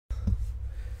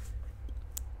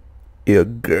Yeah,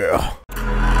 girl.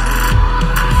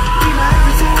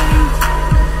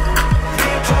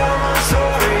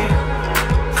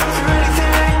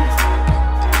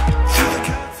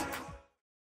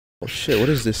 Oh shit, what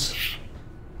is this?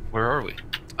 Where are we?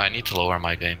 I need to lower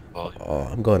my game volume. Oh,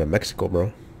 I'm going to Mexico,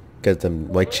 bro. Get them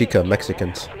white chica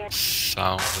Mexicans.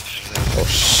 Sound of shit. Oh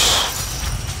shh.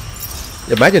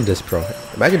 Imagine this, bro.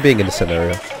 Imagine being in this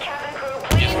scenario.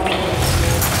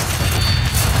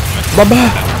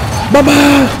 Mama!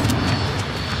 Mama!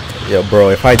 Yo, bro,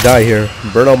 if I die here,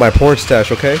 burn all my porn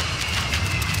stash, okay?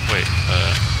 Wait,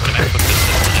 can I put this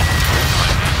in?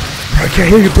 Bro, I can't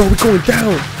hear you, bro. We're going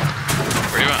down.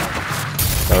 Where you at?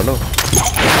 I don't know.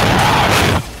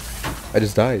 I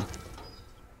just died.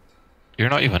 You're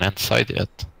not even inside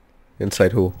yet.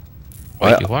 Inside who?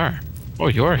 Wait, you are? Oh,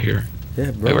 you are here.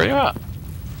 Yeah, bro. Wait, where you at?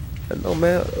 I know,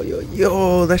 man.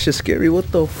 Yo, that's just scary.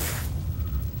 What the f...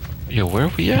 Yo, where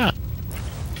are we at?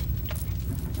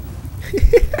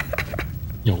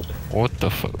 Yo, what the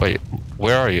fuck? Wait,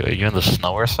 where are you? Are you in the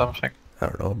snow or something? I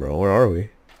don't know, bro. Where are we?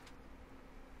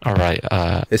 Alright,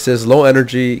 It says low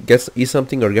energy, eat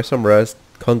something or get some rest.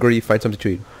 Hungry, find something to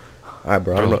eat. Alright,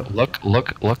 bro. I don't know.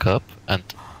 look up and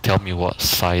tell me what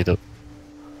side of...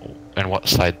 and what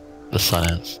side the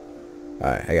sun is.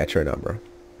 Alright, I got you right now, bro.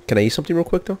 Can I eat something real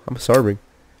quick, though? I'm starving.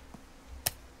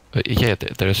 Yeah,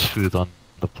 there's food on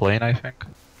the plane, I think.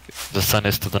 The sun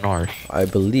is to the north. I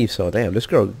believe so. Damn, this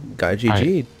girl got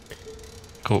GG'd.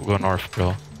 Go north,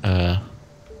 bro. Oh,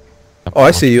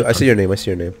 I see you. I see your name. I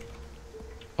see your name.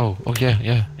 Oh,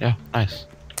 yeah, nice.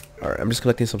 Alright, I'm just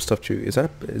collecting some stuff too. Is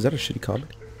that a shitty comment?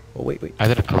 Oh, wait. I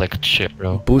didn't collect shit,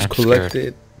 bro. Boost I'm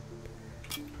collected.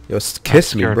 Yo,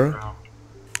 kiss me, scared, bro.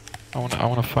 I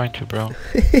wanna find you, bro.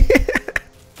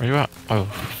 Where you at? Oh,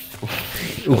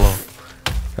 hello.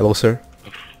 Hello, sir.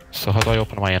 So how do I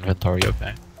open my inventory?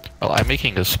 Okay. Well, I'm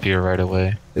making a spear right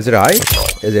away. Is it I?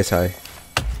 Is it I?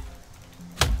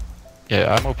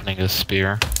 Yeah, I'm opening a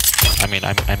spear. I mean,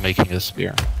 I'm making a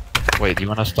spear. Wait, do you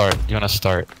wanna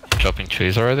start chopping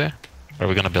trees already? Are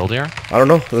we gonna build here? I don't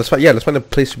know. Let's find. Yeah, let's find a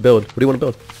place to build. What do you want to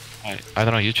build? I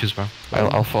don't know. You choose, bro.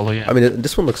 I'll follow you. I mean,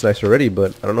 this one looks nice already,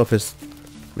 but I don't know if it's.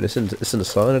 I mean, it's in the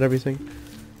sun and everything.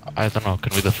 I don't know.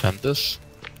 Can we defend this?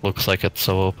 Looks like it's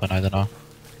so open. I don't know.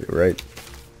 You're right.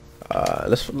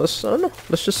 Let's I don't know.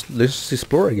 Let's just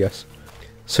explore, I guess.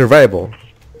 Survival.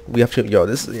 We have to. Yo,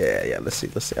 this. Yeah. Let's see.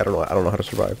 I don't know how to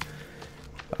survive.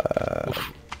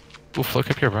 Oof, look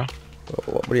up here, bro.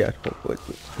 Where are you at?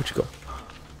 Where'd you go?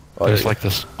 Oh, There's like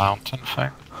this mountain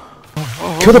thing.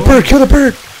 Kill the bird! Kill the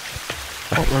bird!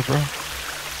 Oh, where, bro?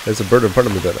 There's a bird in front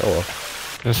of me, but oh well.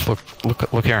 Just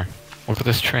look here. Look at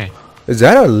this tree. Is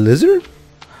that a lizard?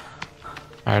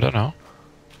 I don't know.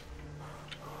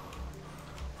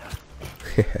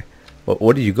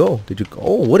 Where did you go? Did you go?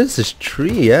 Oh, what is this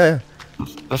tree? Yeah.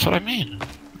 That's what I mean.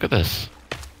 Look at this.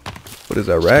 What is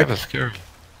that, rag? That's scary.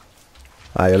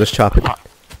 Alright, let's chop it.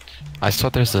 I saw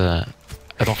there's a...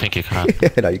 I don't think you can.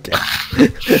 No, you can't.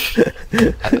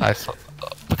 I saw...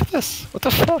 Look at this. What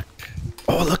the fuck?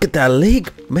 Oh, look at that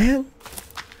lake, man.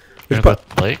 You know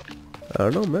that lake? I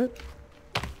don't know, man.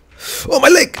 Oh, my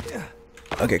leg!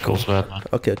 Okay, cool. Feels bad, man.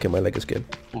 Okay, my leg is good.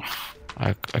 Oof.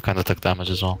 I kind of took damage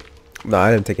as well. No,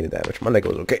 I didn't take any damage. My leg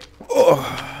was okay.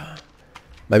 Oh,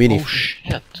 my mini. Oh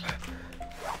shit.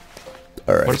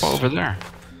 Alright. What about over there?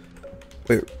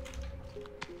 Wait.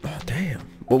 Oh, damn.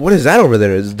 Well, what is that over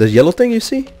there? Is the yellow thing you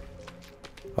see?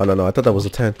 Oh, no. I thought that was a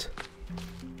tent.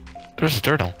 There's a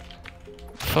turtle.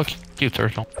 Fuck you,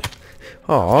 turtle.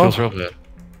 Aw. Feels real bad.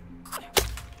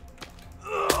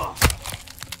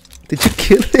 Did you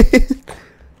kill it?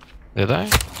 Did I?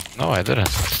 No, I didn't.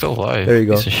 It's still alive. There you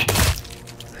go. Piece of shit.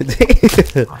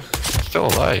 Still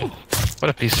alive. What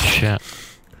a piece of shit.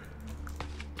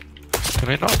 Can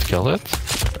we not kill it?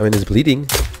 I mean, it's bleeding.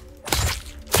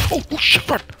 Oh shit,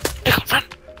 run! Nick, run!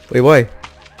 Wait, why?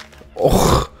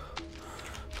 Oh.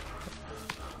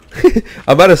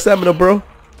 I'm out of stamina, bro.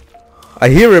 I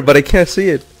hear it, but I can't see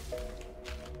it.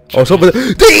 Oh, it's over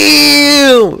there.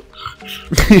 Damn!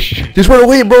 Just run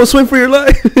away, bro. Swim for your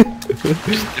life.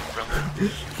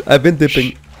 I've been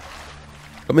dipping.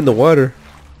 I'm in the water.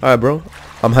 Alright, bro.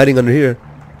 I'm hiding under here.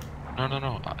 No.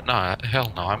 Nah,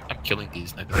 hell no. I'm killing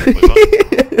these niggas.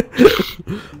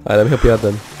 Alright, let me help you out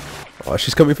then. Oh,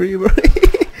 she's coming for you, bro.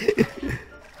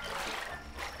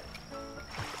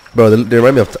 Bro, they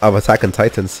remind me of Attack on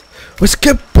Titans. What's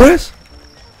skip, press?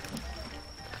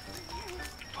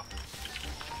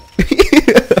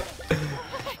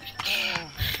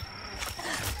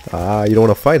 Ah, you don't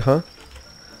want to fight, huh?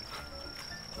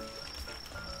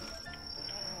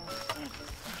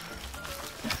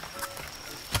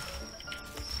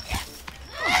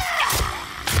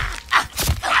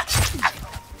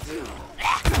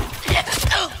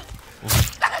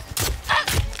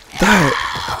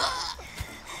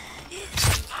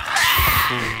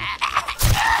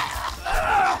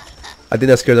 I think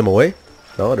that scared them away.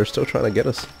 No, they're still trying to get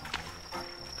us.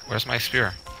 Where's my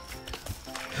spear?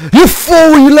 You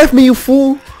fool! You left me, you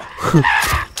fool!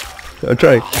 I'm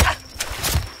trying. Oh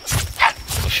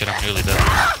shit, I'm nearly dead.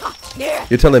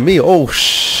 You're telling me? Oh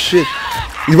shit!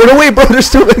 You run away, bro! There's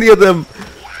too many of them!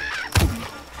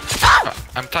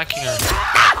 I'm tanking her.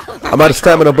 I'm out of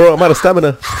stamina, bro. I'm out of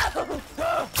stamina.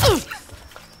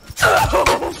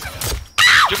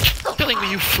 You're killing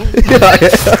me, you fool! Yeah, I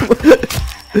am.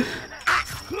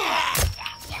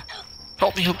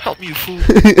 Help me, you fool!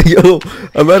 Yo,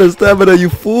 I'm out of stamina, you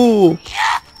fool!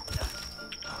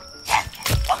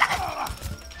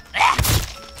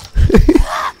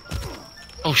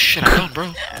 Oh shit, I'm down,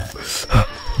 bro.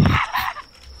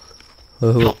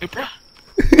 Help me, bro.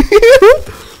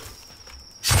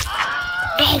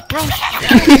 No, bro.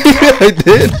 I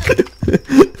did.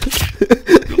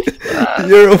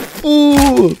 You're a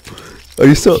fool. Are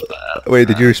you still? Wait,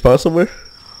 did you respawn somewhere?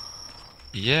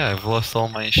 Yeah, I've lost all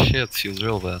my shit. Feels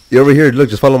real bad. You're over here. Look,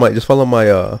 just follow my.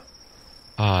 Oh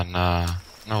nah,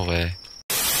 no way.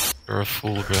 You're a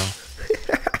fool, bro.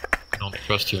 I don't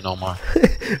trust you no more.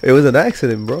 It was an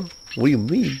accident, bro. What do you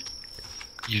mean?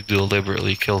 You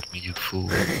deliberately killed me, you fool.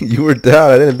 You were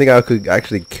down. I didn't think I could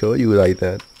actually kill you like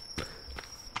that.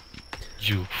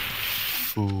 You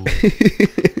fool.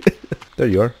 There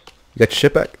you are. You got your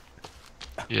shit back?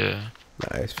 Yeah.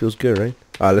 Nice. Feels good, right?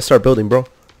 Let's start building, bro.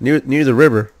 Near the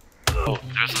river. Oh,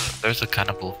 there's a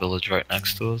cannibal village right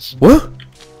next to us. What?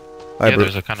 Yeah,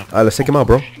 there's a cannibal. Let's take him out,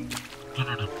 bro.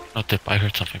 No, Dip, I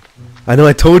heard something. I know,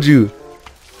 I told you.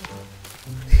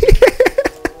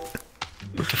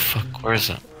 What the fuck? Where is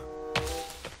it?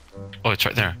 Oh, it's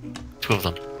right there. 2 of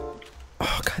them.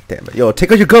 Oh, god damn it. Yo,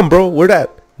 take out your gun, bro. Where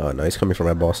that? Oh, no, he's coming from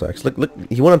my ball sacks. Look,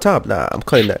 he went on top. Nah, I'm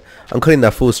cutting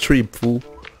that fool's tree, fool.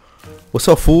 What's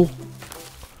up, fool?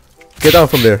 Get down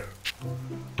from there.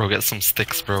 Bro, get some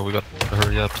sticks, bro. We got to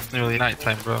hurry up. It's nearly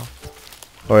nighttime, bro.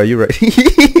 Alright, you're right.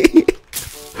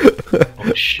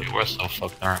 Oh shit, we're so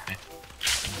fucked, aren't we?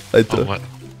 Oh, what?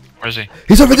 Where's he?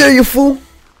 He's over there, you fool!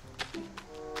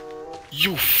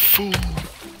 You fool!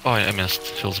 Oh, I missed.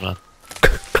 Feels bad.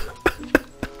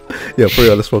 Yeah, for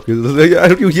real, let's focus.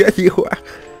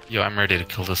 Yo, I'm ready to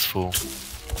kill this fool.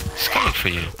 He's coming for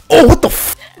you. Oh, what the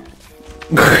f?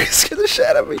 He scared the shit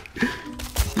out of me.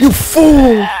 You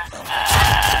fool!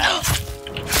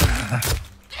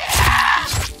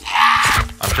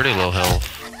 I'm pretty low health.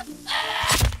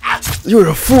 You're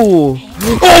a fool!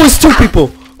 Oh, it's 2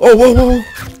 people! Oh, whoa, whoa!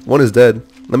 One is dead.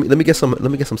 Let me get some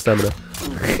stamina.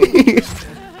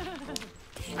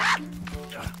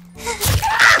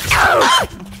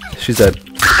 She's dead.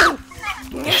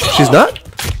 She's not?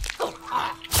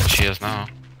 She is now.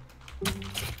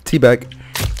 Teabag.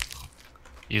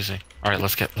 Easy. Alright,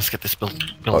 let's get this built,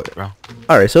 Oh. bro.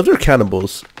 Alright, so if they're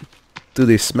cannibals, do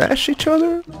they smash each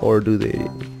other or do they?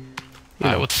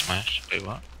 I would smash. Wait,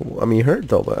 what? I mean, you hurt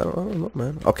though, but I don't know,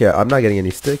 man. Okay, I'm not getting any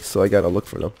sticks, so I gotta look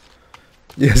for them.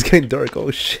 Yeah, it's getting dark.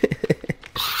 Oh shit.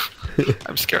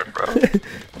 I'm scared, bro.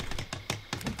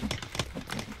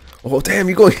 Oh damn,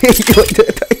 you going?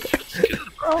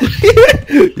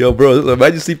 Yo, bro,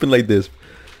 imagine sleeping like this.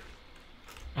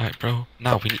 Alright, bro.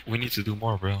 Now we need to do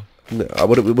more, bro.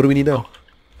 What do we need now?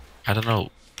 I don't know.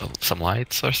 Some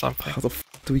lights or something. How the f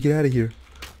do we get out of here?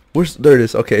 There it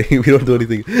is. Okay, we don't do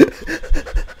anything.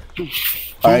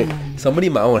 Alright, somebody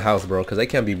in my own house, bro, because I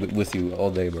can't be with you all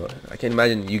day, bro. I can't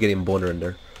imagine you getting boner in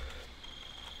there.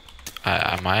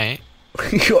 I might.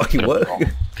 What?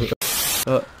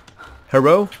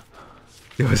 Hello?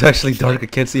 It was actually dark. I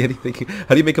can't see anything.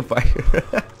 How do you make a fire?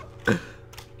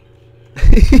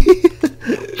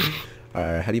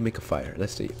 Alright, how do you make a fire?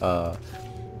 Let's see. I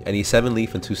need 7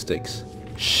 leaf and 2 sticks.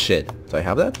 Shit. Do I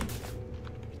have that?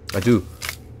 I do.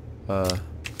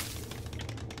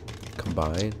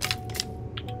 Combine.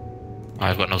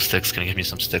 I've got no sticks. Can you give me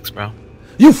some sticks, bro?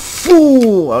 You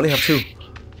fool! I only have 2.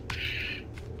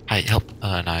 I help.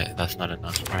 No, that's not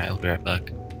enough. Alright, I'll be right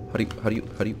back. How do you,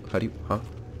 huh?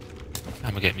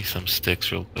 I'm gonna get me some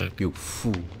sticks real quick. You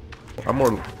fool. I'm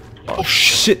more. Oh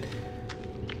shit!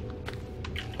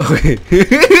 Okay.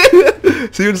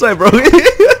 See you inside, bro.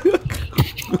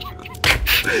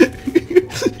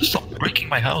 Stop breaking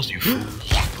my house, you fool!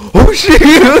 Oh shit!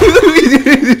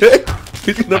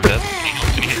 My bad.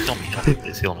 Can you tell me how to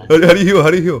heal me? How do you heal? How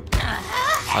do you heal?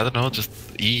 I don't know, just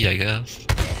E, I guess.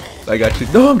 I got you.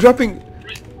 No, I'm dropping.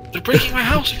 They're breaking my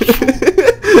house, you fool!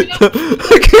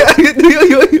 Okay, I can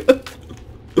heal you.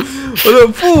 Oh,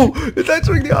 no, fool! It's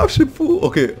answering the option, fool.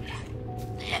 Okay.